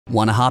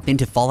Want to hop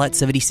into Fallout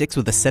 76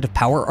 with a set of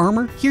power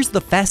armor? Here's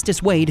the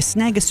fastest way to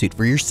snag a suit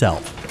for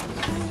yourself.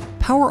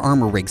 Power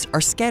armor rigs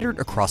are scattered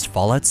across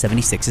Fallout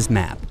 76's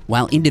map.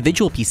 While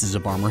individual pieces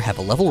of armor have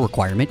a level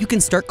requirement, you can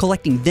start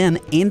collecting them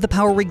and the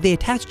power rig they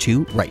attach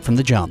to right from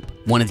the jump.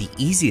 One of the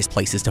easiest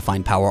places to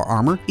find power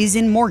armor is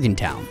in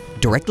Morgantown,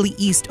 directly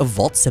east of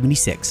Vault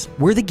 76,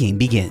 where the game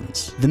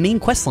begins. The main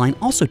questline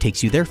also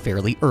takes you there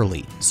fairly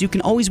early, so you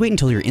can always wait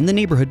until you're in the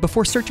neighborhood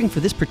before searching for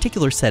this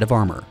particular set of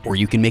armor, or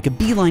you can make a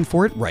beeline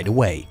for it right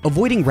away,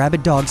 avoiding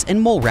rabid dogs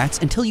and mole rats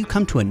until you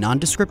come to a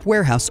nondescript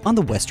warehouse on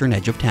the western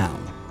edge of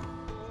town.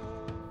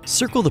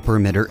 Circle the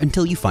perimeter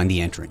until you find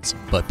the entrance,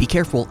 but be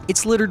careful,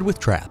 it's littered with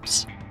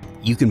traps.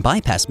 You can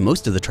bypass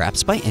most of the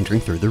traps by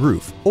entering through the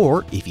roof,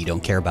 or if you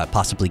don't care about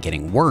possibly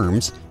getting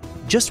worms,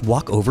 just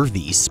walk over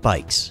these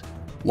spikes.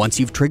 Once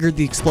you've triggered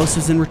the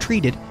explosives and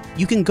retreated,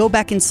 you can go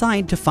back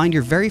inside to find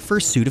your very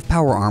first suit of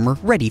power armor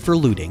ready for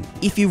looting.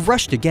 If you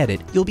rush to get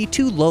it, you'll be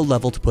too low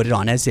level to put it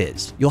on as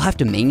is. You'll have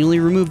to manually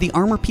remove the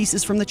armor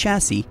pieces from the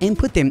chassis and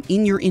put them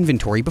in your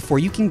inventory before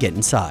you can get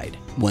inside.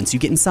 Once you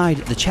get inside,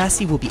 the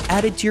chassis will be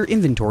added to your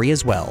inventory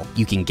as well.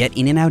 You can get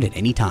in and out at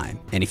any time,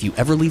 and if you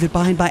ever leave it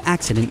behind by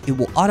accident, it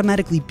will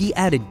automatically be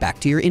added back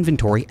to your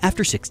inventory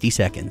after 60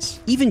 seconds.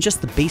 Even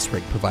just the base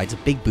rig provides a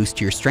big boost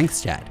to your strength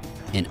stat,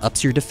 and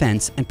ups your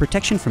defense and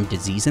protection from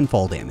disease and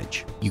fall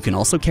damage. You can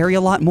also carry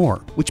a lot more,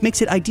 which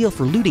makes it ideal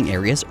for looting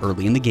areas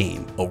early in the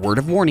game. A word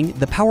of warning,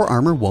 the power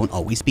armor won't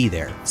always be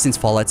there. Since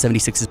Fallout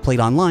 76 is played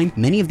online,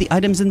 many of the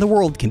items in the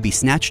world can be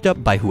snatched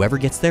up by whoever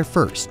gets there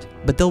first,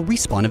 but they'll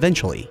respawn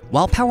eventually.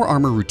 While power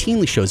armor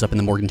routinely shows up in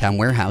the Morgantown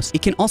warehouse,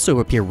 it can also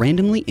appear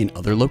randomly in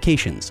other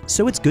locations,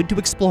 so it's good to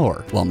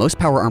explore. While most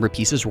power armor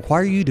pieces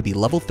require you to be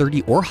level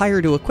 30 or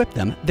higher to equip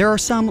them, there are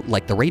some,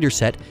 like the Raider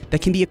set,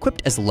 that can be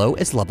equipped as low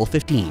as level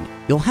 15.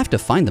 You'll have to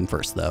find them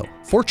first though.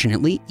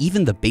 Fortunately,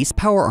 even the base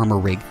power armor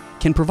rig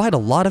can provide a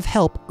lot of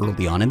help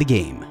early on in the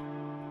game.